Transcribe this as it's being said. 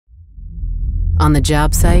On the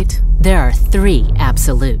job site, there are 3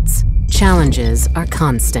 absolutes. Challenges are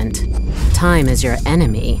constant. Time is your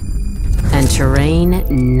enemy. And terrain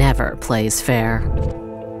never plays fair.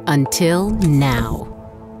 Until now.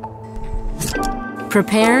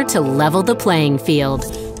 Prepare to level the playing field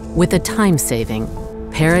with a time-saving,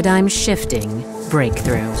 paradigm-shifting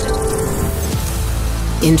breakthrough.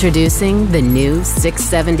 Introducing the new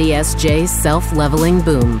 670SJ self-leveling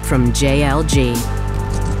boom from JLG.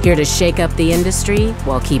 Here to shake up the industry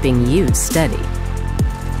while keeping you steady.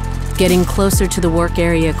 Getting closer to the work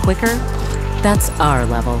area quicker? That's our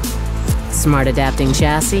level. Smart adapting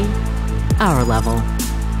chassis? Our level.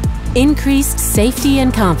 Increased safety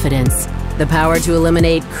and confidence, the power to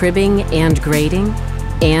eliminate cribbing and grading,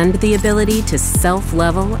 and the ability to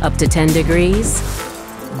self-level up to 10 degrees?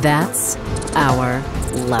 That's our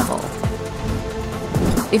level.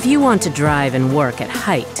 If you want to drive and work at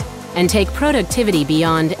height, and take productivity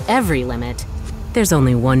beyond every limit, there's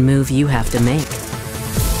only one move you have to make.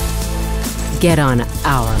 Get on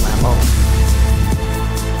our level.